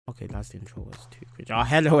Okay, last intro was too cringe. Oh,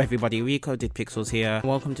 hello everybody, Recoded Pixels here.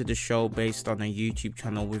 Welcome to the show based on a YouTube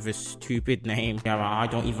channel with a stupid name. Yeah, I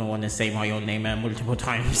don't even want to say my own name multiple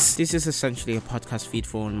times. This is essentially a podcast feed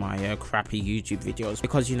for all my crappy YouTube videos.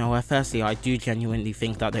 Because, firstly, I do genuinely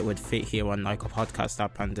think that they would fit here on like a podcast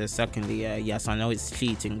app. And secondly, yes, I know it's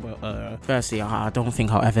cheating, but firstly, I don't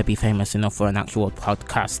think I'll ever be famous enough for an actual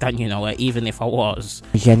podcast. And, even if I was,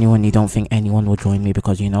 I genuinely don't think anyone will join me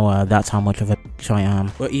because, that's how much of a bitch I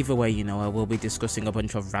am. But either way, we'll be discussing a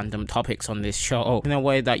bunch of random topics on this show in a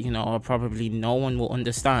way that, probably no one will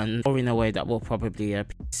understand, or in a way that will probably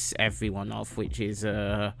piss everyone off, which is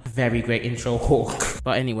a very great intro hook.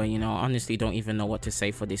 But anyway, honestly don't even know what to say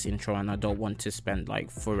for this intro, and I don't want to spend like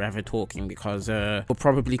forever talking because we'll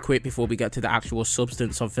probably quit before we get to the actual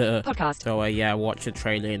substance of the podcast. So yeah, watch a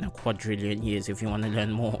trailer in a quadrillion years if you want to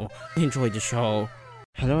learn more. Enjoy the show.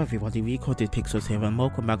 Hello everybody, Recoded Pixels here, and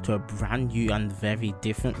welcome back to a brand new and very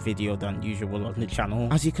different video than usual on the channel.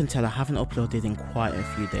 As you can tell, I haven't uploaded in quite a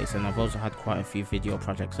few days, and I've also had quite a few video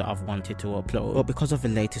projects that I've wanted to upload, but because of the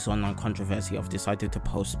latest online controversy, I've decided to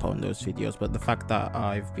postpone those videos. But the fact that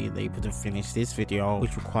I've been able to finish this video,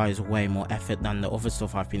 which requires way more effort than the other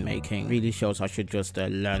stuff I've been making, really shows I should just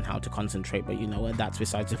learn how to concentrate. But that's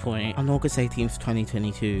besides the point. On August 18th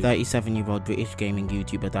 2022, 37-year-old British gaming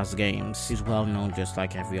YouTuber Daz Games is well known, just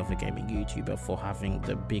like every other gaming YouTuber, for having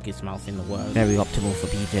the biggest mouth in the world. Very optimal for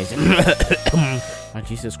BJs. Oh,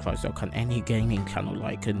 Jesus Christ, though, can any gaming channel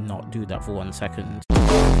not do that for 1 second?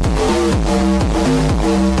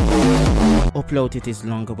 Uploaded his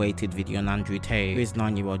long-awaited video on Andrew Tate, his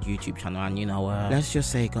 9-year-old YouTube channel, and let's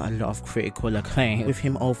just say got a lot of critical acclaim, with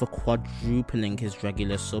him over quadrupling his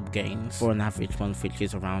regular sub gains for an average month, which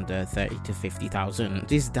is around 30 to 50,000.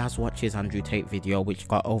 This Daz Watches Andrew Tate video, which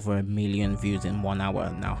got over 1 million views in 1 hour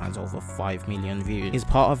and now has over 5 million views, is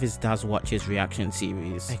part of his Daz Watches reaction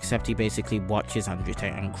series, except he basically watches Andrew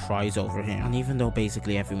Tate and cries over him. And even though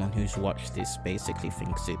basically everyone who's watched this basically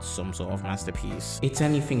thinks it's some sort of masterpiece, it's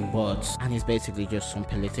anything but, and it's basically just some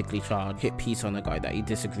politically charged hit piece on a guy that he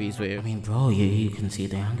disagrees with. I mean, bro, you can see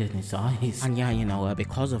the anger in his eyes. And yeah,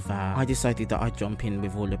 because of that, I decided that I'd jump in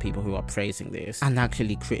with all the people who are praising this and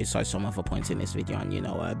actually criticize some other points in this video.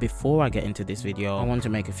 And before I get into this video, I want to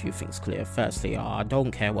make a few things clear. Firstly, I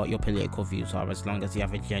don't care what your political views are as long as you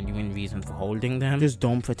have a genuine reason for holding them. Just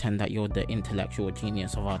don't pretend that you're the intellectual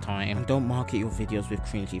genius of our time, and don't market your videos with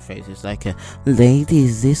cringy phrases like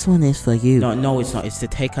ladies, this one is for you. No, it's not. It's to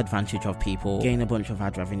take advantage of people, gain a bunch of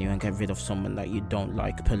ad revenue, and get rid of someone that you don't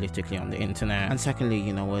like politically on the internet. And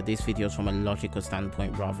secondly, this video is from a logical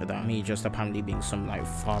standpoint rather than me just apparently being some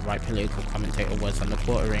far-right political commentator worse on the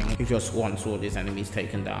quartering who just wants all his enemies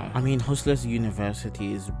taken down. I mean, Hustlers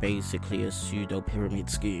University is basically a pseudo pyramid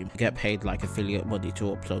scheme. You get paid like affiliate money to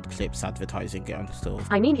upload clips advertising it and stuff.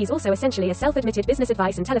 I mean, he's also essentially a self-admitted business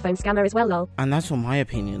advice and telephone scammer as well, lol. And that's for my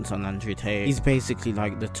opinions on Andrew Tate. He's basically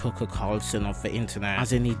like the Tucker Carlson of the internet,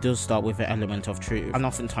 as in he does start with an element of truth and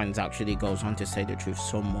oftentimes actually goes on to say the truth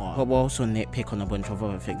somewhat, but we'll also nitpick on a bunch of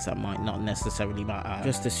other things that might not necessarily matter,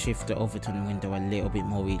 just to shift the Overton window a little bit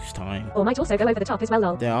more each time. Or might also go over the top as well,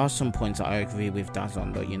 lol. There are some points that I agree with Daz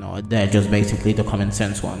on, but they're just basically the common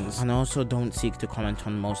sense ones. And I also don't seek to comment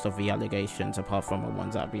on most of the allegations apart from the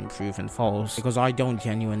ones that have been proven false, because I don't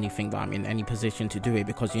genuinely think that I'm in any position to do it,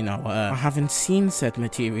 because I haven't seen said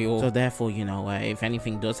material. So therefore, if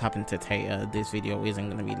anything does happen to Tate, this video isn't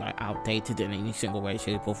going to be outdated in any single way,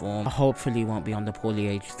 shape or form. I hopefully won't be on the Poorly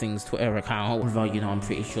Aged Things Twitter account, although I'm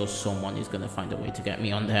pretty sure someone is going to find a way to get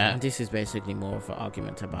me on there. And this is basically more of an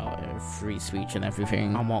argument about free speech and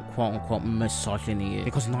everything, and what quote-unquote misogyny is,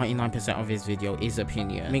 because 99% of his video is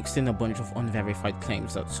opinion mixed in a bunch of unverified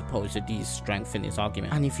claims that supposedly strengthen his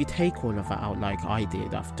argument. And if you take all of that out like I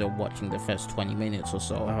did after watching the first 20 minutes or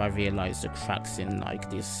so, where I realized the cracks in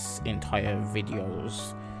this entire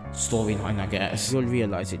video's storyline, I guess, you'll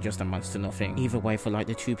realize it just amounts to nothing. Either way, for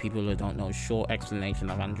the two people who don't know, short explanation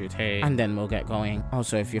of Andrew Tate, and then we'll get going.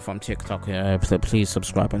 Also, if you're from TikTok, please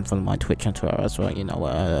subscribe and follow my Twitch and Twitter as well.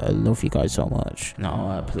 I love you guys so much.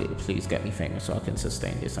 Now please get me famous so I can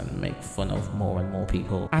sustain this and make fun of more and more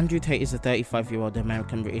people. Andrew Tate is a 35-year-old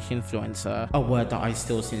American British influencer, a word that I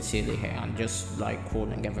still sincerely hate. I'm just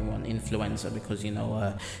calling everyone influencer because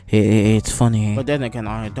it's funny, but then again,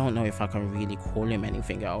 I don't know if I can really call him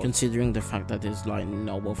anything else. Considering the fact that there's like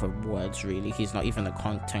no other words really. He's not even a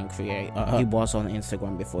content creator. He was on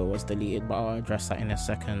Instagram before it was deleted, but I'll address that in a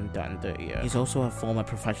second. And yeah, he's also a former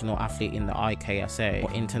professional athlete in the IKSA,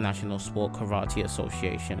 or International Sport Karate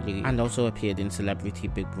Association League, and also appeared in Celebrity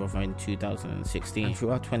Big Brother in 2016. And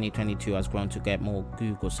throughout 2022 has grown to get more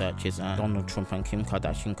Google searches, and Donald Trump and Kim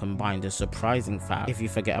Kardashian combined. A surprising fact, if you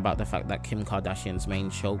forget about the fact that Kim Kardashian's main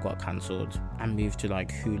show got cancelled and moved to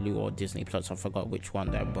like Hulu or Disney Plus. I forgot which one.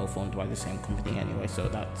 They're both owned by the same company anyway, so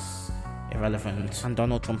that's irrelevant. And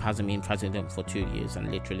Donald Trump hasn't been president for 2 years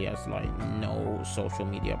and literally has like no social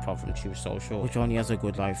media apart from Truth Social, which only has a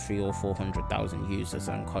good like 300,000 or 400,000 users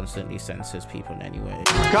and constantly censors people anyway.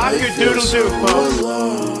 Got your doodle-doo, folks.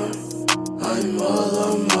 I'm all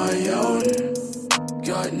on my own.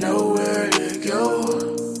 Got nowhere to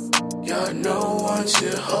go. Got no one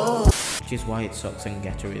to hold. Which is why it sucks and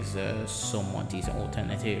Getter is a somewhat decent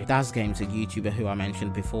alternative. Daz Games, a YouTuber who I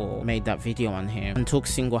mentioned before, made that video on him and took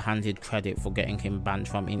single-handed credit for getting him banned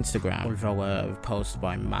from Instagram. Although a post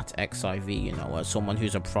by Matt XIV, you know, someone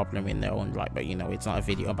who's a problem in their own right, but you know, it's not a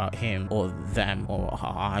video about him or them or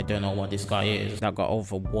I don't know what this guy is, that got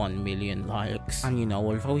over 1 million likes. And you know,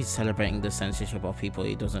 although he's celebrating the censorship of people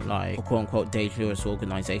he doesn't like, or quote-unquote dangerous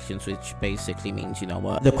organizations, which basically means, you know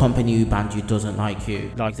what, the company who banned you doesn't like you.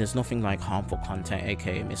 Like, there's nothing like harmful content,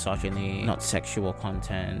 aka misogyny, not sexual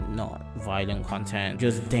content, not violent content,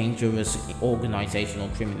 just dangerous organizational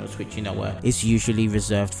criminals, which you know is usually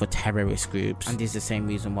reserved for terrorist groups. And this is the same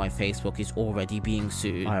reason why Facebook is already being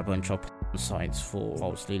sued by a bunch of sites for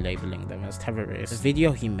falsely labeling them as terrorists. The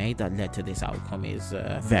video he made that led to this outcome is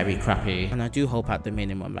very crappy, and I do hope at the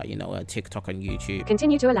minimum that, you know, TikTok and YouTube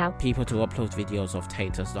continue to allow people to upload videos of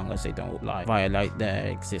Tate as long as they don't like violate their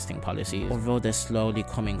existing policies, although they're slowly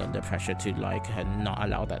coming under pressure to like not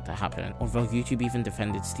allow that to happen. Although YouTube even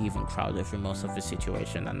defended Steven Crowder through most of the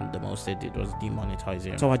situation, and the most they did was demonetize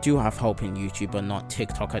him. So I do have hope in YouTube, but not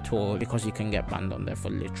TikTok at all, because you can get banned on there for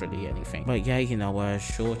literally anything. But yeah, you know, a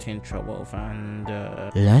short intro and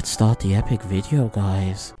let's start the epic video,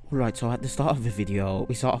 guys. Right, so at the start of the video,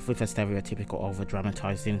 we start off with a stereotypical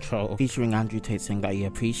over-dramatized intro featuring Andrew Tate saying that he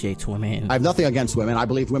appreciates women. I have nothing against women. I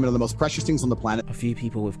believe women are the most precious things on the planet. A few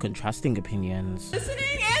people with contrasting opinions.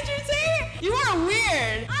 Listening, Andrew Tate? You are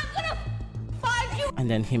weird. I'm gonna find you. And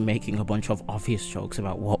then him making a bunch of obvious jokes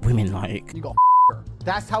about what women like. You go her.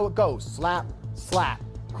 That's how it goes. Slap, slap,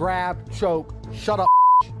 grab, choke, shut up,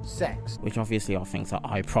 sex. Which obviously are things that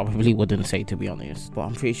I probably wouldn't say, to be honest, but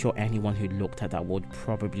I'm pretty sure anyone who looked at that would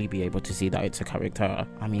probably be able to see that it's a character.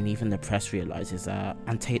 I mean, even the press realizes that,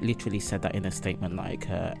 and Tate literally said that in a statement like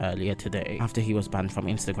earlier today, after he was banned from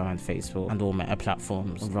Instagram and Facebook and all meta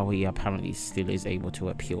platforms, although he apparently still is able to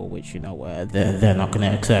appeal, which, you know, they're not going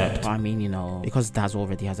to accept. But I mean, you know, because Daz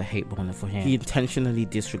already has a hate boner for him, he intentionally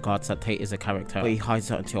disregards that Tate is a character, but he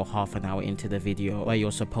hides it until half an hour into the video, where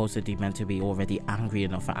you're supposedly meant to be already angry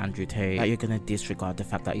enough for Andrew Tate that you're gonna disregard the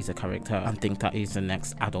fact that he's a character and think that he's the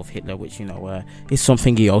next Adolf Hitler, which, you know, is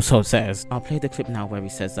something he also says. I'll play the clip now where he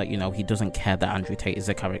says that, you know, he doesn't care that Andrew Tate is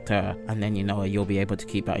a character, and then, you know, you'll be able to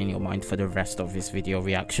keep that in your mind for the rest of this video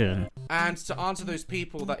reaction. And to answer those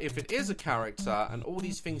people that if it is a character and all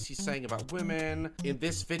these things he's saying about women in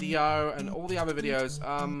this video and all the other videos,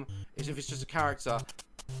 is if it's just a character,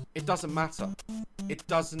 it doesn't matter. It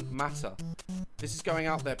doesn't matter. This is going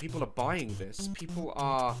out there. People are buying this. People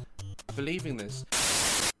are believing this.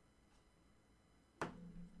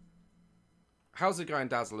 How's it going,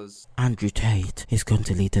 Dazzlers? Andrew Tate is going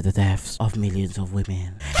to lead to the deaths of millions of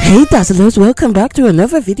women. Hey Dazzlers, welcome back to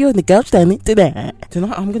another video on the couch down internet.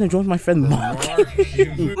 Tonight I'm going to join my friend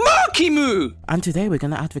Marky Moo! And today we're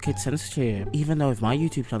going to advocate censorship, even though if my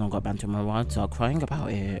YouTube channel got banned tomorrow, I'd start crying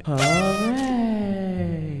about it.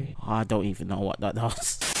 Hooray! I don't even know what that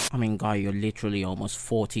does. I mean, guy, you're literally almost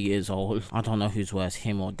 40 years old. I don't know who's worse,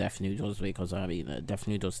 him or Deaf Noodles, because I mean, Deaf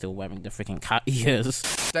Noodles still wearing the freaking cat ears.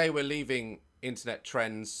 Today we're leaving internet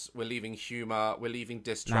trends, we're leaving humor, we're leaving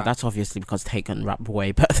diss tracks. Now that's obviously because Tate can rap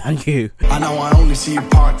way better than you. I know I only see you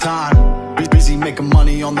part-time, busy making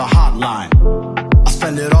money on the hotline. I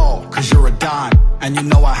spend it all cause you're a dime, and you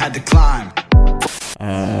know I had to climb.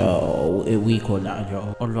 We call that a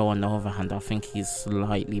joke. Although on the other hand, I think he's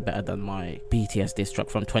slightly better than my BTS diss track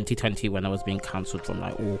from 2020 when I was being cancelled from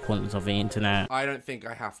like all corners of the internet. I don't think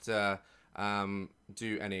I have to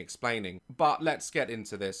do any explaining, but let's get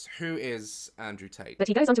into this. Who is Andrew Tate? But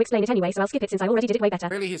he goes on to explain it anyway, so I'll skip it since I already did it way better.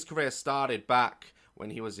 Really, his career started back when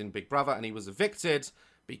he was in Big Brother, and he was evicted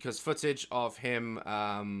because footage of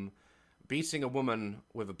him beating a woman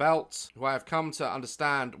with a belt, who I have come to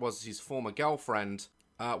understand was his former girlfriend,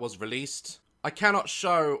 was released. I cannot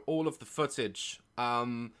show all of the footage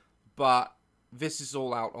But this is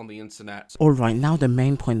all out on the internet. Alright, now the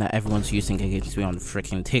main point that everyone's using against me on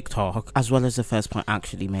freaking TikTok, as well as the first point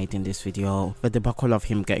actually made in this video, the debacle of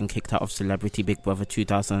him getting kicked out of Celebrity Big Brother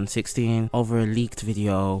 2016 over a leaked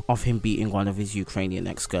video of him beating one of his Ukrainian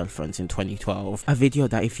ex-girlfriends in 2012. A video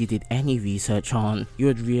that if you did any research on, you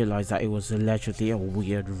would realize that it was allegedly a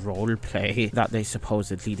weird role play that they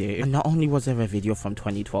supposedly did. And not only was there a video from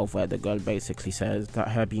 2012 where the girl basically says that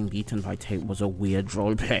her being beaten by Tate was a weird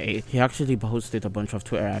role play, he actually posted a bunch of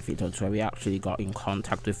Twitter evidence where he actually got in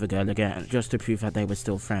contact with the girl again, just to prove that they were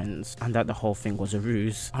still friends and that the whole thing was a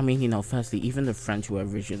ruse. I mean, you know, firstly, even the friend who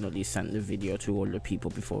originally sent the video to all the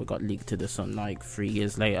people before it got leaked to the Sun like 3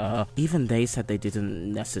 years later, even they said they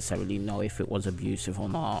didn't necessarily know if it was abusive or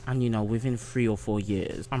not. And you know, within 3 or 4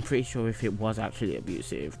 years, I'm pretty sure if it was actually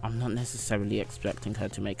abusive, I'm not necessarily expecting her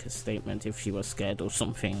to make a statement if she was scared or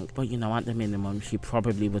something, but you know, at the minimum, she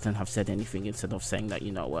probably wouldn't have said anything instead of saying that,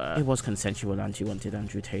 you know, it was consensual and she wanted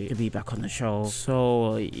Andrew Tate to be back on the show.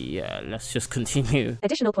 So yeah, let's just continue.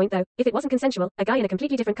 Additional point though, if it wasn't consensual, a guy in a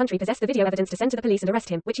completely different country possessed the video evidence to send to the police and arrest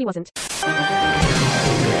him, which he wasn't.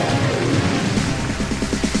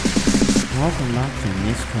 Welcome back to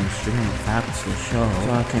Misconstruing Facts, the show,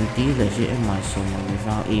 so I can delegitimize someone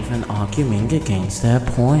without even arguing against their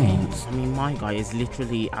points. I mean, my guy is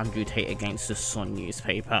literally Andrew Tate against the Sun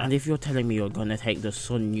newspaper, and if you're telling me you're gonna take the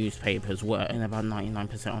Sun newspaper's word in about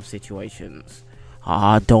 99% of situations,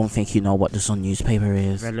 I don't think you know what the Sun newspaper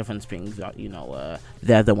is. Relevance being that, you know,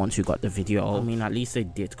 they're the ones who got the video. I mean, at least they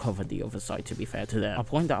did cover the other side, to be fair to them. A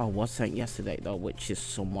point that I was saying yesterday, though, which is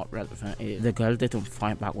somewhat relevant, is the girl didn't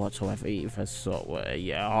fight back whatsoever either. So,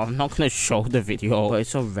 yeah, I'm not gonna show the video, but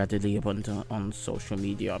it's so readily abundant on social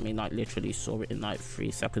media. I mean, I literally saw it in like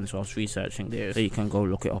 3 seconds while I was researching this. So you can go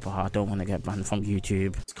look it up. I don't want to get banned from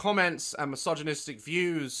YouTube. Comments and misogynistic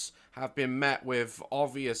views have been met with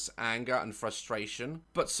obvious anger and frustration,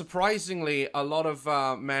 but surprisingly, a lot of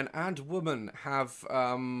men and women have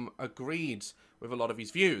agreed with a lot of his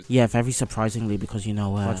views. Yeah, very surprisingly, because, you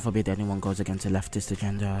know, God forbid anyone goes against a leftist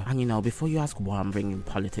agenda. And, you know, before you ask why I'm bringing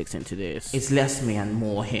politics into this, it's less me and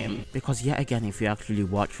more him. Because, yet again, if you actually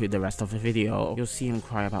watch through the rest of the video, you'll see him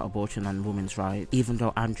cry about abortion and women's rights, even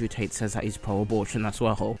though Andrew Tate says that he's pro-abortion as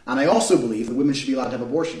well. And I also believe that women should be allowed to have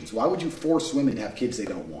abortions. Why would you force women to have kids they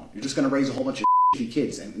don't want? You're just going to raise a whole bunch of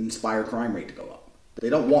kids and inspire crime rate to go up. They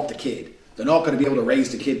don't want the kid. They're not going to be able to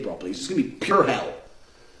raise the kid properly. It's just going to be pure hell.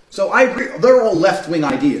 So I agree, they're all left-wing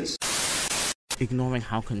ideas. Ignoring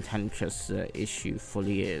how contentious the issue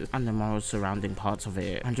fully is and the morals surrounding parts of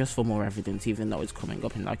it, and just for more evidence, even though it's coming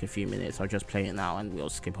up in like a few minutes, I'll just play it now and we'll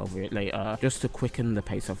skip over it later, just to quicken the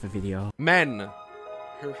pace of the video. Men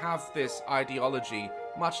who have this ideology,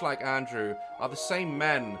 much like Andrew, are the same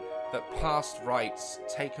men that passed rights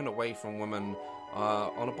taken away from women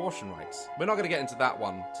on abortion rights. We're not going to get into that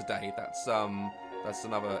one today. That's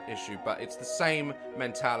another issue, but it's the same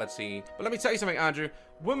mentality. But let me tell you something, Andrew.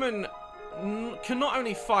 Women can not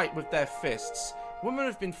only fight with their fists, women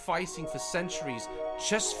have been fighting for centuries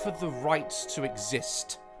just for the right to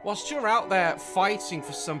exist. Whilst you're out there fighting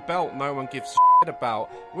for some belt no one gives a shit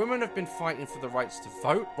about, women have been fighting for the rights to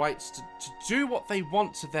vote, rights to do what they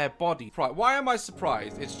want to their body. Right, why am I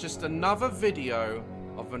surprised? It's just another video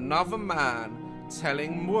of another man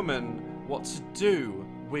telling women what to do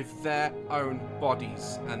with their own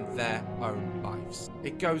bodies and their own lives.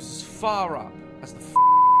 It goes as far up as the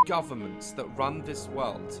governments that run this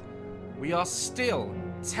world. We are still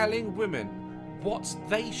telling women what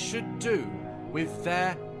they should do with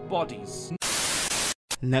their bodies.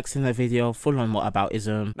 Next in the video, full on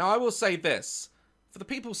whataboutism. Now I will say this, for the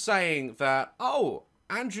people saying that, oh,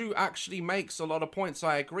 Andrew actually makes a lot of points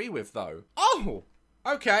I agree with though. Oh!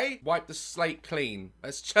 Okay, wipe the slate clean.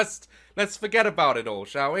 Let's forget about it all,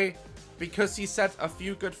 shall we? Because he said a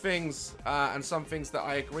few good things and some things that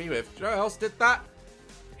I agree with. Do you know who else did that?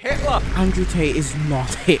 Hitler! Andrew Tate is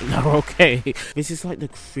not Hitler, okay? This is like the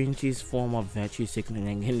cringiest form of virtue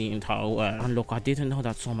signaling in the entire world. And look, I didn't know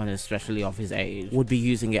that someone, especially of his age, would be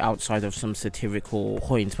using it outside of some satirical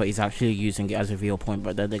point, but he's actually using it as a real point.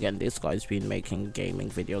 But then again, this guy's been making gaming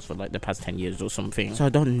videos for like the past 10 years or something. So I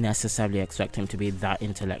don't necessarily expect him to be that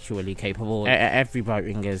intellectually capable. Every right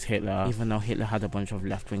winger is Hitler, even though Hitler had a bunch of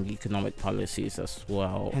left-wing economic policies as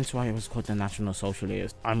well. Hence why it was called the National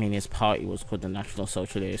Socialist. I mean, his party was called the National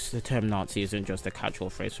Socialist. The term Nazi isn't just a catch-all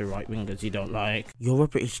phrase for right-wingers you don't like. You're a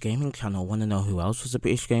British gaming channel. Want to know who else was a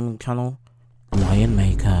British gaming channel? Lion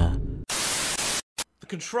Maker. The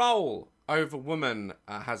control over women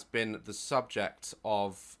has been the subject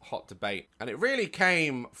of hot debate. And it really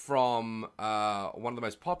came from one of the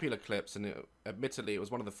most popular clips, and admittedly it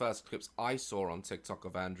was one of the first clips I saw on TikTok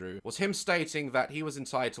of Andrew, was him stating that he was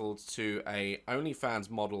entitled to a OnlyFans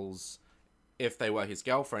models if they were his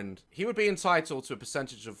girlfriend. He would be entitled to a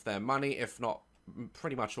percentage of their money, if not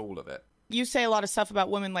pretty much all of it. You say a lot of stuff about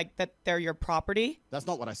women like that they're your property. That's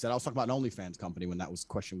not what I said. I was talking about an OnlyFans company when that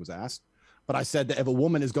question was asked. But I said that if a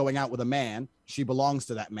woman is going out with a man, she belongs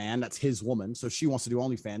to that man. That's his woman. So she wants to do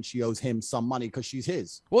OnlyFans. She owes him some money because she's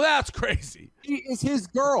his. Well, that's crazy. She is his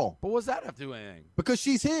girl. But what does that have to do with anything? Because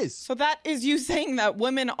she's his. So that is you saying that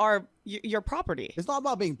women are your property. It's not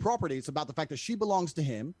about being property. It's about the fact that she belongs to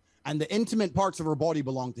him and the intimate parts of her body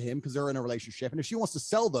belong to him because they're in a relationship. And if she wants to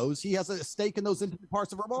sell those, he has a stake in those intimate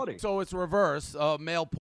parts of her body. So it's reverse. Male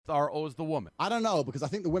star owes the woman. I don't know, because I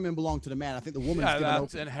think the women belong to the man. I think the woman's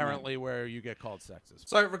that's inherently where you get called sexist.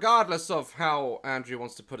 So regardless of how Andrew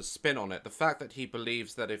wants to put a spin on it, the fact that he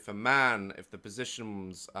believes that if the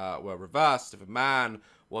positions were reversed, if a man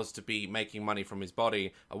was to be making money from his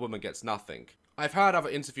body, a woman gets nothing. I've heard other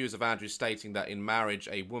interviews of Andrew stating that in marriage,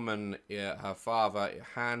 a woman, her father,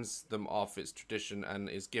 hands them off its tradition and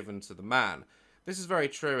is given to the man. This is very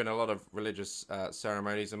true in a lot of religious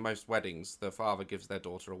ceremonies, and most weddings, the father gives their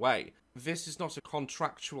daughter away. This is not a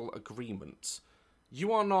contractual agreement.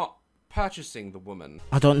 You are not purchasing the woman.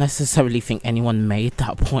 I don't necessarily think anyone made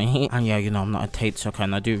that point. And yeah, you know, I'm not a Tate sucker,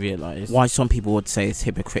 and I do realize why some people would say it's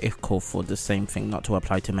hypocritical for the same thing not to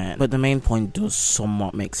apply to men. But the main point does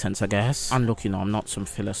somewhat make sense, I guess. And look, you know, I'm not some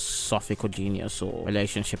philosophical genius or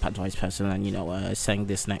relationship advice person, and you know, saying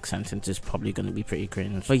this next sentence is probably going to be pretty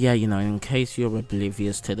cringe. But yeah, you know, in case you're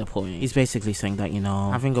oblivious to the point, he's basically saying that, you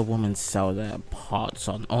know, having a woman sell their parts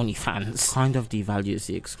on OnlyFans kind of devalues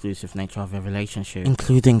the exclusive nature of a relationship,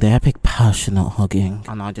 including the epic passionate hugging.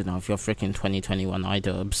 And I don't know, if you're freaking 2021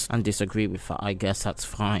 iDubbbz and disagree with that, I guess that's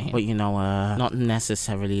fine. But you know, not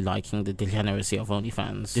necessarily liking the degeneracy of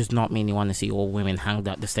OnlyFans does not mean you want to see all women hanged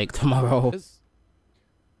at the stake tomorrow.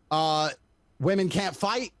 Women can't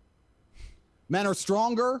fight. Men are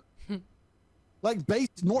stronger. Like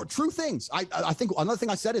true things. I think another thing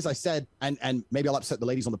I said is and maybe I'll upset the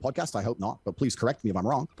ladies on the podcast. I hope not, but please correct me if I'm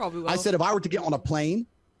wrong. Probably will. I said if I were to get on a plane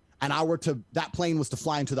and that plane was to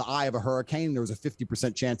fly into the eye of a hurricane, there was a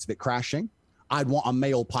 50% chance of it crashing, I'd want a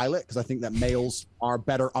male pilot because I think that males are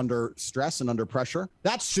better under stress and under pressure.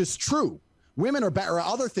 That's just true. Women are better at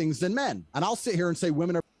other things than men. And I'll sit here and say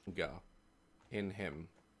women are in him.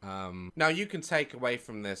 Now you can take away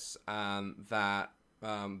from this that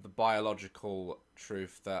the biological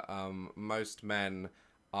truth that most men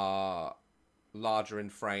are larger in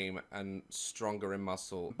frame and stronger in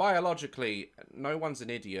muscle. Biologically, no one's an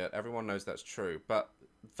idiot. Everyone knows that's true. But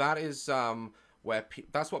that is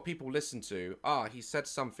that's what people listen to. He said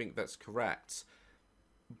something that's correct.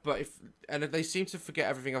 But they seem to forget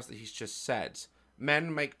everything else that he's just said.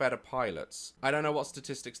 Men make better pilots. I don't know what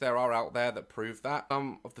statistics there are out there that prove that.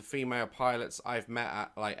 Some of the female pilots I've met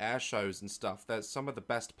at like air shows and stuff, they're some of the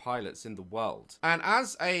best pilots in the world. And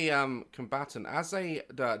as a combatant, as a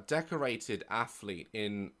decorated athlete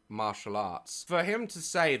in martial arts, for him to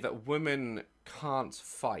say that women can't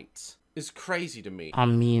fight is crazy to me. I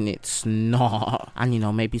mean, it's not. And you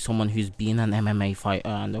know, maybe someone who's been an MMA fighter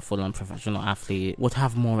and a full-on professional athlete would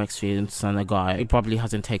have more experience than a guy who probably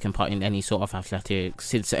hasn't taken part in any sort of athletics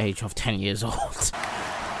since the age of 10 years old.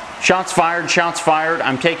 Shots fired,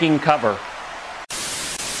 I'm taking cover.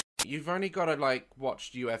 You've only got to like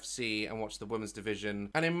watch UFC and watch the women's division,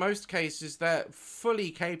 and in most cases they're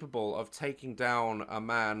fully capable of taking down a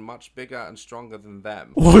man much bigger and stronger than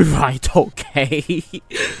them. Alright, okay.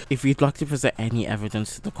 If you'd like to present any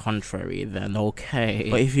evidence to the contrary, then okay.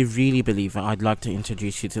 But if you really believe it, I'd like to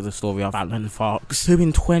introduce you to the story of Alan Fox, who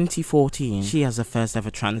in 2014, she has the first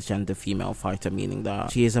ever transgender female fighter, meaning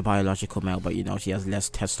that she is a biological male, but you know, she has less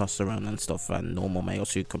testosterone and stuff than normal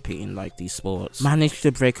males who compete in like these sports. Managed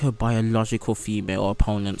to break her biological female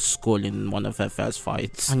opponent's skull in one of her first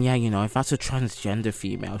fights. And yeah, you know, if that's a transgender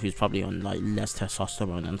female who's probably on like less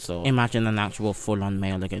testosterone and so, imagine an actual full-on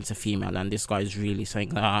male against a female, and this guy's really saying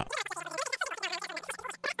that.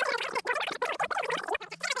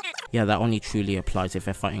 Yeah, that only truly applies if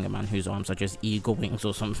they're fighting a man whose arms are just eagle wings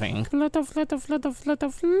or something. Flutter, flutter, flutter, flutter,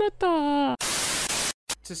 flutter.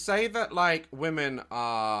 To say that like women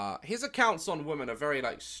are, his accounts on women are very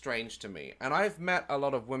like strange to me, and I've met a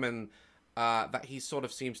lot of women that he sort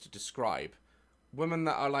of seems to describe, women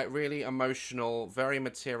that are like really emotional, very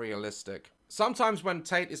materialistic. Sometimes when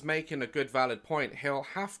Tate is making a good valid point, he'll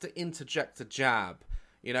have to interject a jab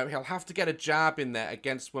You know, he'll have to get a jab in there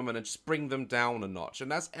against women and just bring them down a notch.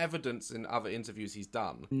 And that's evidence in other interviews he's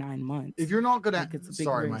done. 9 months. If you're not gonna, Like, it's a big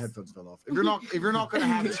sorry, my risk. headphones fell off. If you're not gonna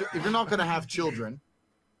have, if you're not gonna have children,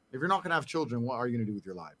 what are you gonna do with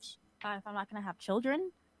your lives? If I'm not gonna have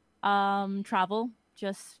children, travel,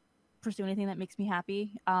 just pursue anything that makes me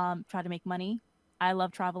happy. Try to make money. I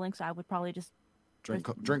love traveling, so I would probably just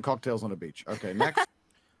drink cocktails on a beach. Okay, next.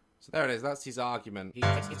 So there it is. That's his argument.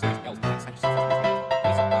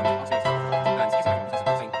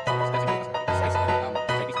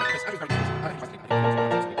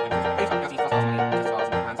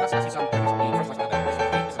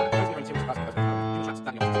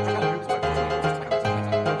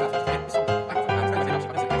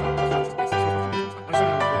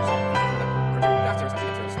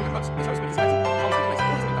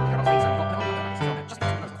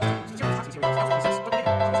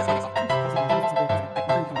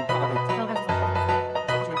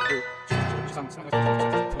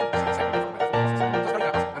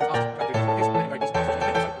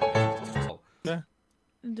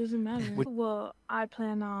 It doesn't matter. Well, I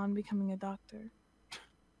plan on becoming a doctor.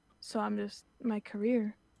 So I'm just, my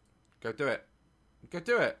career. Go do it. Go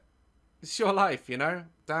do it. It's your life, you know?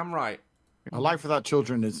 Damn right. A life without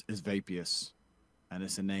children is vapious, and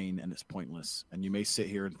it's inane, and it's pointless. And you may sit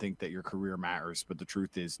here and think that your career matters, but the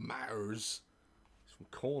truth is... Matters? He's from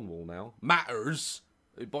Cornwall now. Matters?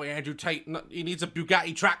 Boy, Andrew Tate, he needs a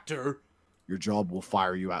Bugatti tractor. Your job will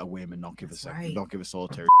fire you out of whim and not give a second, don't give a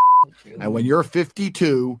solitary. And when you're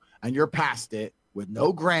 52 and you're past it with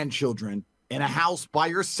no grandchildren in a house by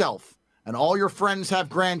yourself and all your friends have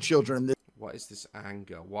grandchildren. What is this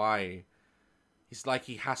anger? Why? It's like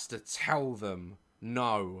he has to tell them.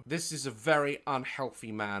 No. This is a very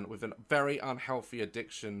unhealthy man with a very unhealthy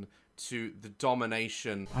addiction to the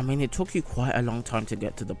domination. I mean, it took you quite a long time to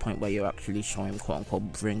get to the point where you actually show him, quote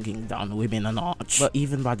unquote, bringing down women a notch. But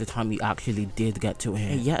even by the time you actually did get to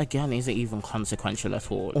it, yet again, isn't even consequential at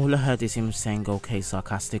all. All I heard is him saying okay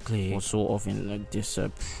sarcastically, or sort of in a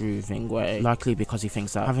disapproving way. Likely because he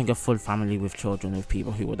thinks that having a full family with children with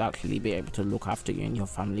people who would actually be able to look after you and your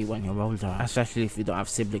family when you're older, especially if you don't have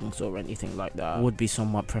siblings or anything like that, would be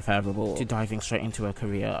somewhat preferable to diving straight into a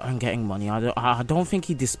career and getting money. I don't think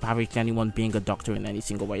he disparaged anyone being a doctor in any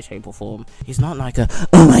single way, shape or form. He's not like a,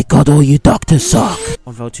 oh my god, all you doctors suck.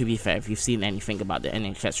 Although to be fair, if you've seen anything about the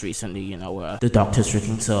NHS recently, you know, the doctors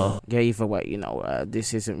freaking suck. Yeah, either way, you know,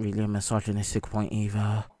 this isn't really a misogynistic point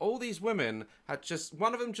either. All these women had just,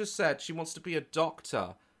 one of them just said she wants to be a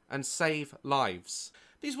doctor and save lives.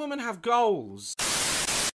 These women have goals.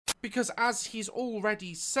 Because as he's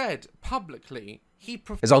already said publicly,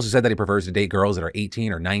 has also said that he prefers to date girls that are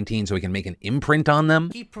 18 or 19 so he can make an imprint on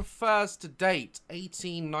them. He prefers to date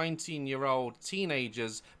 18, 19-year-old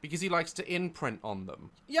teenagers because he likes to imprint on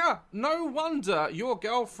them. Yeah, no wonder your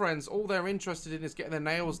girlfriends, all they're interested in is getting their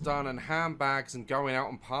nails done and handbags and going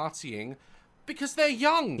out and partying. Because they're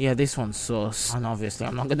young. Yeah, this one's sus. And obviously,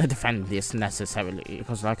 I'm not going to defend this necessarily.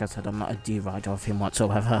 Because like I said, I'm not a derider of him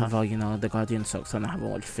whatsoever. Although, you know, The Guardian sucks and I haven't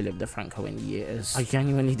watched Philip DeFranco in years. I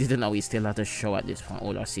genuinely didn't know he still had a show at this point.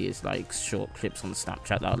 All I see is like short clips on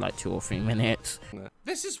Snapchat that are like 2 or 3 minutes.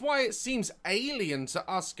 This is why it seems alien to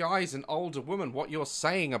us guys and older women what you're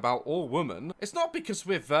saying about all women. It's not because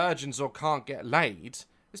we're virgins or can't get laid.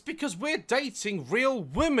 It's because we're dating real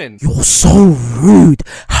women. You're so rude.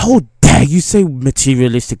 How dare you say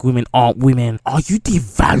materialistic women aren't women? Are you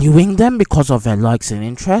devaluing them because of their likes and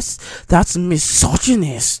interests? That's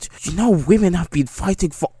misogynist. You know, women have been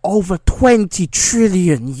fighting for over 20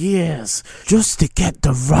 trillion years just to get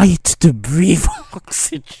the right to breathe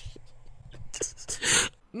oxygen.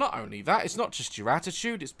 Not only that, it's not just your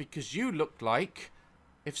attitude, it's because you look like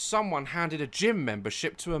if someone handed a gym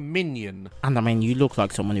membership to a minion. And I mean, you look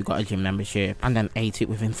like someone who got a gym membership and then ate it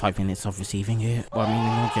within 5 minutes of receiving it. But I mean,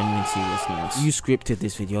 in all genuine seriousness, you scripted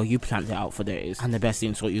this video, you planned it out for days, and the best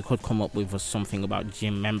insult you could come up with was something about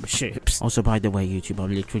gym memberships. Also, by the way, YouTube are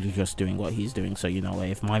literally just doing what he's doing, so you know,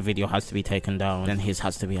 if my video has to be taken down, then his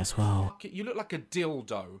has to be as well. You look like a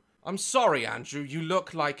dildo. I'm sorry, Andrew, you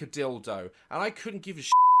look like a dildo, and I couldn't give a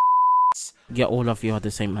shit. Yeah, all of you are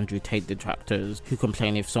the same Andrew Tate detractors who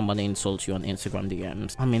complain if someone insults you on Instagram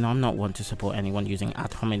DMs. I mean, I'm not one to support anyone using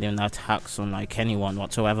ad hominem attacks on like anyone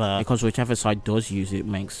whatsoever, because whichever side does use it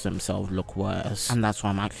makes themselves look worse. And that's why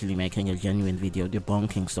I'm actually making a genuine video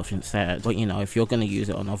debunking stuff instead. But you know, if you're gonna use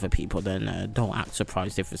it on other people, then don't act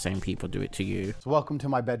surprised if the same people do it to you. So welcome to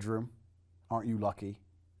my bedroom. Aren't you lucky?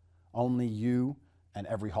 Only you and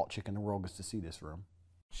every hot chick in the world gets to see this room.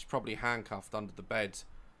 She's probably handcuffed under the bed.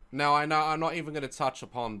 Now, I know I'm not even going to touch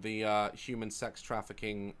upon the human sex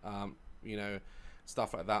trafficking, you know,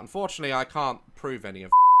 stuff like that. Unfortunately, I can't prove any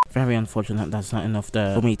of Very unfortunate that's not enough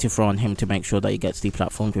there for me to throw on him to make sure that he gets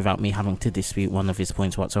deplatformed without me having to dispute one of his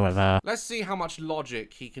points whatsoever. Let's see how much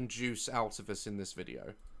logic he can juice out of us in this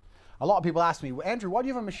video. A lot of people ask me, Andrew, why do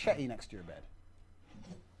you have a machete next to your bed?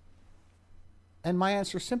 And my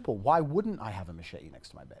answer is simple. Why wouldn't I have a machete next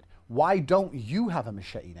to my bed? Why don't you have a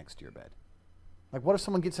machete next to your bed? Like, what if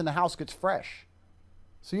someone gets in the house, gets fresh?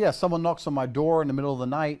 So yeah, someone knocks on my door in the middle of the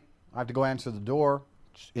night. I have to go answer the door,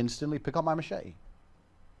 just instantly pick up my machete.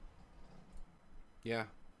 Yeah.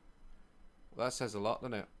 Well, that says a lot,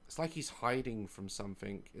 doesn't it? It's like he's hiding from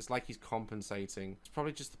something. It's like he's compensating. It's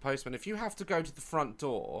probably just the postman. If you have to go to the front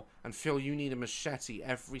door and feel you need a machete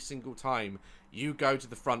every single time you go to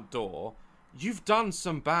the front door, you've done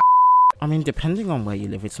some bad. I mean, depending on where you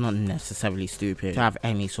live, it's not necessarily stupid to have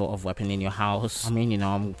any sort of weapon in your house. I mean, you know,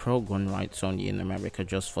 I'm pro-gun rights only in America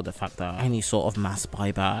just for the fact that any sort of mass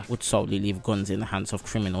buyback would solely leave guns in the hands of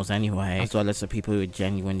criminals anyway, as well as the people who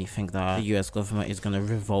genuinely think that the US government is going to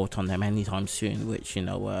revolt on them anytime soon, which, you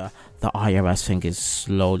know, the IRS thing is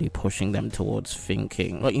slowly pushing them towards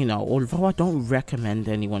thinking. But, you know, although I don't recommend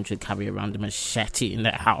anyone should carry around a machete in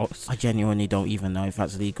their house, I genuinely don't even know if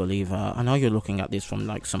that's legal either. I know you're looking at this from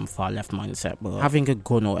like some far left mindset, but having a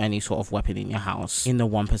gun or any sort of weapon in your house, in the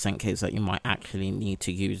 1% case that you might actually need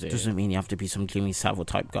to use it, doesn't mean you have to be some Jimmy Savile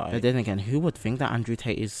type guy. But then again, who would think that Andrew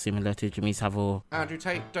Tate is similar to Jimmy Savile? Andrew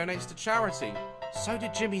Tate donates to charity. So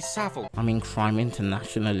did Jimmy Savile. I mean, crime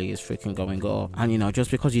internationally is freaking going up. And, you know,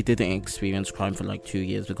 just because you didn't experience crime for like 2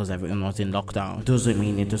 years because everyone was in lockdown doesn't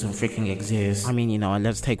mean it doesn't freaking exist. I mean, you know,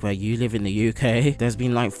 let's take where you live in the UK. There's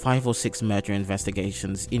been like 5 or 6 murder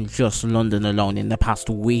investigations in just London alone in the past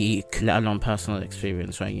week, let alone personal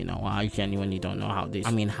experience where, you know, I genuinely don't know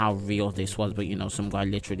how real this was, but, you know, some guy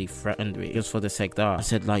literally threatened me just for the sake that I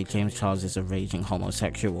said, like, James Charles is a raging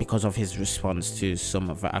homosexual because of his response to some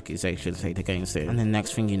of the accusations made against him. And the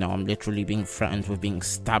next thing you know, I'm literally being threatened with being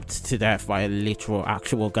stabbed to death by a literal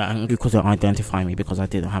actual gang who couldn't identify me because I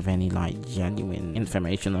didn't have any like genuine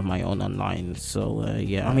information of my own online. So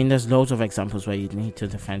yeah, I mean, there's loads of examples where you need to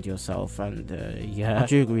defend yourself, and yeah, I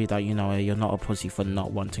do agree that, you know, you're not a pussy for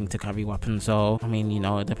not wanting to carry weapons. So I mean, you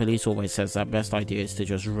know, the police always says that best idea is to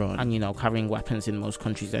just run, and, you know, carrying weapons in most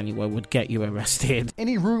countries anyway would get you arrested.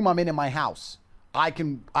 Any room I'm in my house, I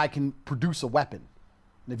can produce a weapon.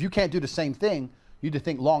 And if you can't do the same thing, you need to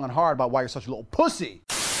think long and hard about why you're such a little pussy.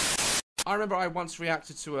 I remember I once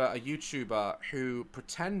reacted to a YouTuber who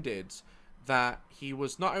pretended that he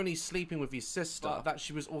was not only sleeping with his sister, that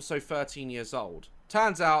she was also 13 years old.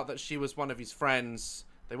 Turns out that she was one of his friends.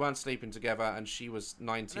 They weren't sleeping together, and she was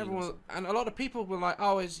 19. And a lot of people were like,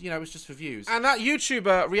 oh, it's just for views. And that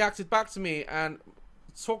YouTuber reacted back to me and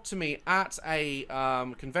talked to me at a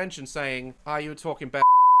convention saying, you were talking bad.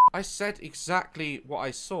 I said exactly what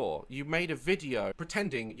I saw. You made a video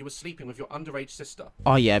pretending you were sleeping with your underage sister.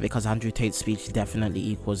 Oh yeah, because Andrew Tate's speech definitely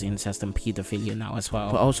equals incest and pedophilia now as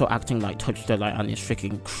well. But also acting like Touch the Light on his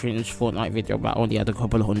freaking cringe Fortnite video that only had a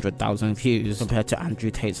couple 100,000 views compared to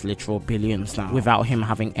Andrew Tate's literal billions now, without him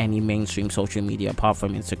having any mainstream social media apart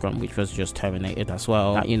from Instagram, which was just terminated as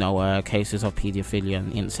well. That, you know, cases of pedophilia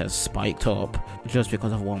and incest spiked up just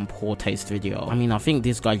because of one poor taste video. I mean, I think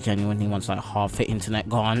this guy genuinely wants like half the internet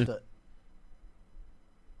gone.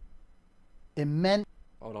 Immense.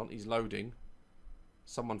 Hold on, he's loading.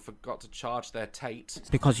 Someone forgot to charge their Tate.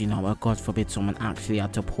 Because, you know, God forbid someone actually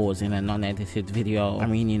had to pause in a non-edited video. I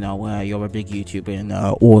mean, you know, you're a big YouTuber in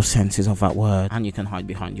all senses of that word, and you can hide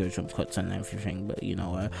behind your jump cuts and everything, but, you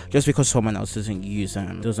know, just because someone else doesn't use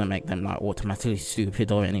them doesn't make them like automatically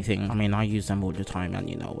stupid or anything. I mean, I use them all the time, and,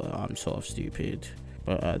 you know, I'm sort of stupid,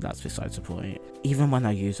 but that's besides the point. Even when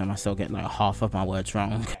I use them, I still get like half of my words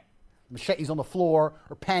wrong. Machete's on the floor,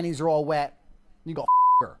 her panties are all wet, you go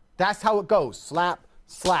her. That's how it goes. Slap,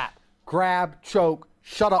 slap, grab, choke,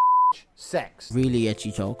 shut up, sex. Really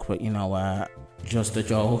itchy joke, but, you know, just a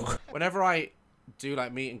joke. Whenever I do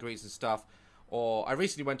like meet and greets and stuff, or I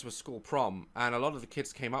recently went to a school prom, and a lot of the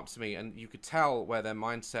kids came up to me, and you could tell where their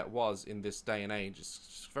mindset was in this day and age.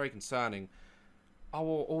 It's very concerning. Oh,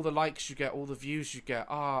 well, all the likes you get, all the views you get.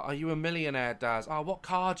 Are you a millionaire, Daz? What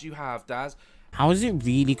car do you have, Daz? How is it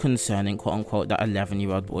really concerning, quote unquote, that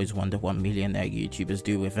 11-year-old boys wonder what millionaire YouTubers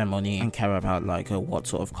do with their money and care about like what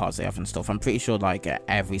sort of cars they have and stuff? I'm pretty sure like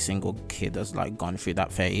every single kid has like gone through that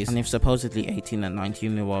phase. And if supposedly 18 and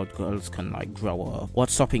 19-year-old girls can like grow up,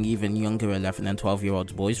 what's stopping even younger 11 and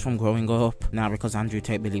 12-year-old boys from growing up? Now, because Andrew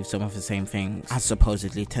Tate believes some of the same things as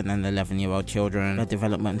supposedly 10 and 11-year-old children, their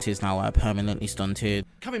development is now permanently stunted.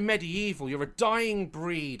 Becoming medieval, you're a dying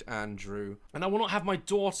breed, Andrew. And I will not have my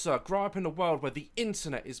daughter grow up in a world where the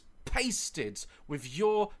internet is pasted with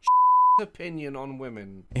your opinion on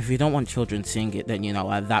women. If you don't want children seeing it, then you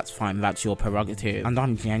know that's fine, that's your prerogative, and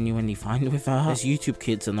I'm genuinely fine with that. There's YouTube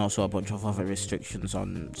Kids and also a bunch of other restrictions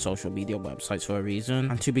on social media websites for a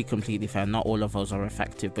reason, and to be completely fair, not all of those are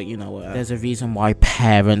effective, but you know there's a reason why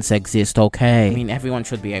parents exist, okay? I mean, everyone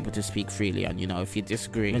should be able to speak freely, and you know, if you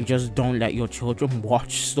disagree, then just don't let your children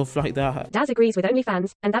watch stuff like that. Daz agrees with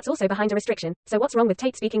OnlyFans, and that's also behind a restriction. So what's wrong with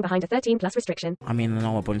Tate speaking behind a 13+ restriction? I mean, I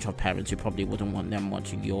know a bunch of parents who probably wouldn't want them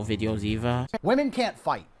watching your videos either. Women can't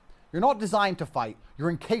fight. You're not designed to fight. You're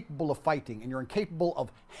incapable of fighting, and you're incapable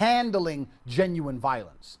of handling genuine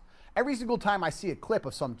violence. Every single time I see a clip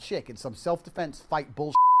of some chick in some self-defense fight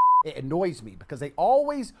bullshit, it annoys me because they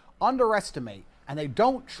always underestimate and they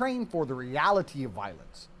don't train for the reality of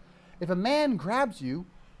violence. If a man grabs you,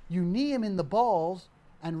 you knee him in the balls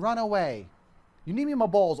and run away. You knee me in my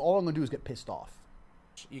balls, all I'm gonna do is get pissed off.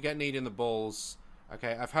 You get kneed in the balls.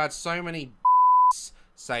 Okay, I've heard so many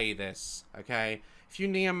say this. Okay, if you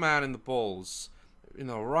knee a man in the balls in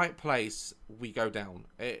the right place, we go down.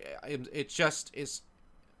 It just is.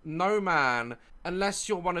 No man, unless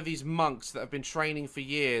you're one of these monks that have been training for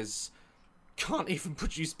years, can't even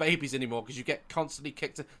produce babies anymore because you get constantly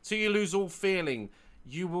kicked till you lose all feeling.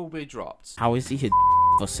 You will be dropped. How is he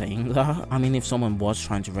for saying that? I mean, if someone was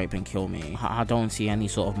trying to rape and kill me, I don't see any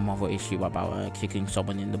sort of moral issue about kicking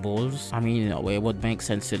someone in the balls. I mean, you know, it would make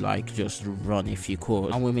sense to like just run if you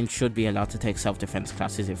could. And women should be allowed to take self-defense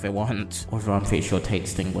classes if they want. Although I'm pretty sure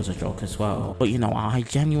Tate's thing was a joke as well. But you know, I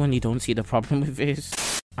genuinely don't see the problem with this.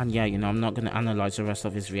 And yeah, you know, I'm not going to analyze the rest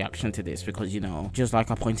of his reaction to this because, you know, just like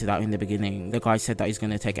I pointed out in the beginning, the guy said that he's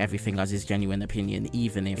going to take everything as his genuine opinion,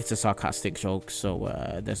 even if it's a sarcastic joke.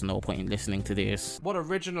 So there's no point in listening to this. What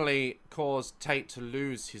originally caused Tate to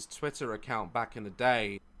lose his Twitter account back in the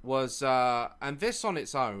day was, and this on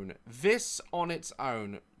its own,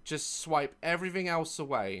 just swipe everything else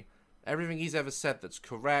away. Everything he's ever said that's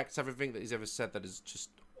correct, everything that he's ever said that is just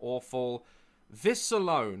awful. This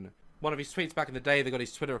alone, one of his tweets back in the day that got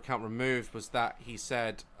his Twitter account removed was that he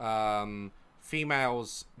said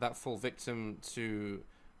females that fall victim to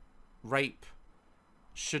rape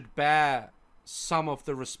should bear some of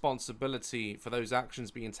the responsibility for those actions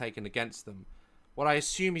being taken against them. What I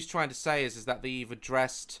assume he's trying to say is that they've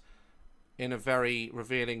dressed in a very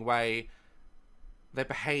revealing way. They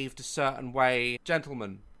behaved a certain way.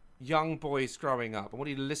 Gentlemen, young boys growing up, I want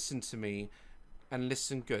you to listen to me and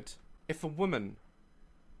listen good. If a woman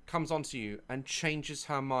comes onto you and changes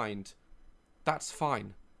her mind, that's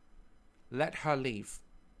fine. Let her leave.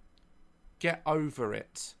 Get over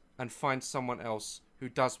it and find someone else who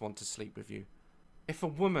does want to sleep with you. If a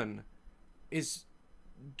woman is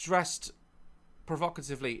dressed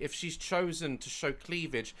provocatively, if she's chosen to show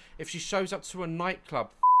cleavage, if she shows up to a nightclub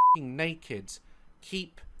f***ing naked,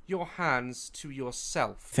 keep your hands to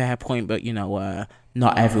yourself. Fair point, but you know,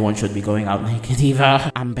 not everyone should be going out naked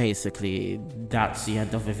either. And basically, that's the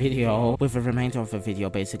end of the video, with the remainder of the video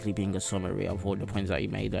basically being a summary of all the points that he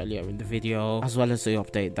made earlier in the video, as well as the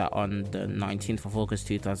update that on the 19th of August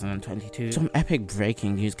 2022, some epic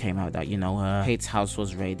breaking news came out that, you know, Tate's house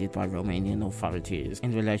was raided by Romanian authorities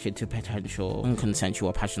in relation to potential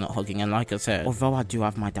unconsensual passionate hugging. And like I said, although I do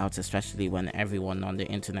have my doubts, especially when everyone on the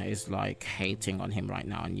internet is like hating on him right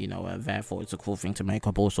now, and you know, therefore it's a cool thing to make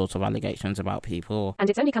up all sorts of allegations about people. And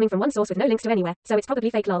it's only coming from one source with no links to anywhere, so it's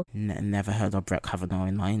probably fake lol. Never heard of Brett Kavanaugh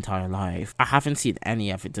in my entire life. I haven't seen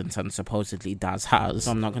any evidence, and supposedly Daz has,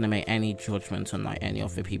 so I'm not going to make any judgment on like any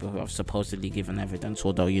of the people who have supposedly given evidence,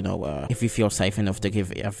 although, you know, if you feel safe enough to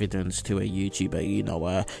give evidence to a YouTuber, you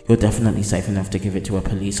know, you're definitely safe enough to give it to a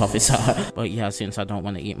police officer. But yeah, since I don't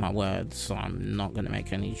want to eat my words, so I'm not going to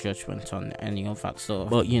make any judgment on any of that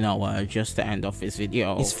stuff. But you know, just to end off this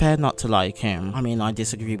video, it's fair not to like him. I mean, I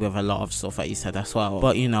disagree with a lot of stuff that he said as well,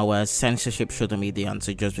 but you know, censorship shouldn't be the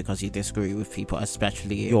answer just because you disagree with people,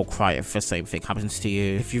 especially your cry if the same thing happens to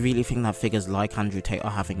you. If you really think that figures like Andrew Tate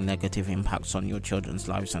are having negative impacts on your children's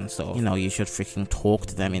lives and stuff, you know, you should freaking talk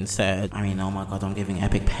to them instead. I mean, oh my god, I'm giving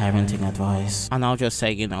epic parenting advice. And I'll just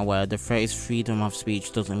say, you know, the phrase freedom of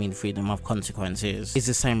speech doesn't mean freedom of consequences. It's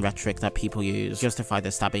the same rhetoric that people use to justify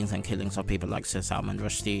the stabbings and killings of people like Sir Salman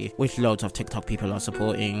Rushdie, which loads of TikTok people are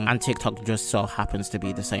supporting. And TikTok just so happens to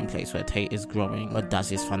be the same place where Tate is growing, but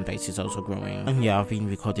Daz's fan base is also growing. And yeah, I've been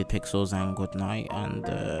Recorded Pixels, and good night. And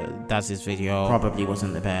Daz's video probably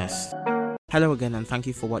wasn't the best. Hello again, and thank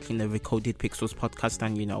you for watching the Recoded Pixels podcast.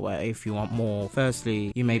 And if you want more,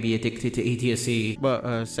 firstly, you may be addicted to idiocy,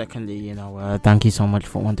 but secondly, thank you so much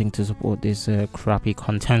for wanting to support this crappy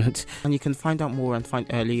content. And you can find out more and find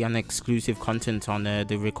early and exclusive content on the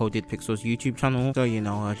Recoded Pixels YouTube channel. So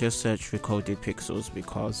just search Recoded Pixels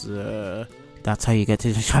because that's how you get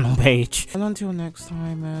to the channel page. And until next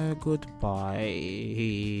time, goodbye.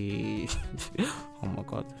 Oh my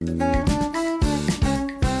god.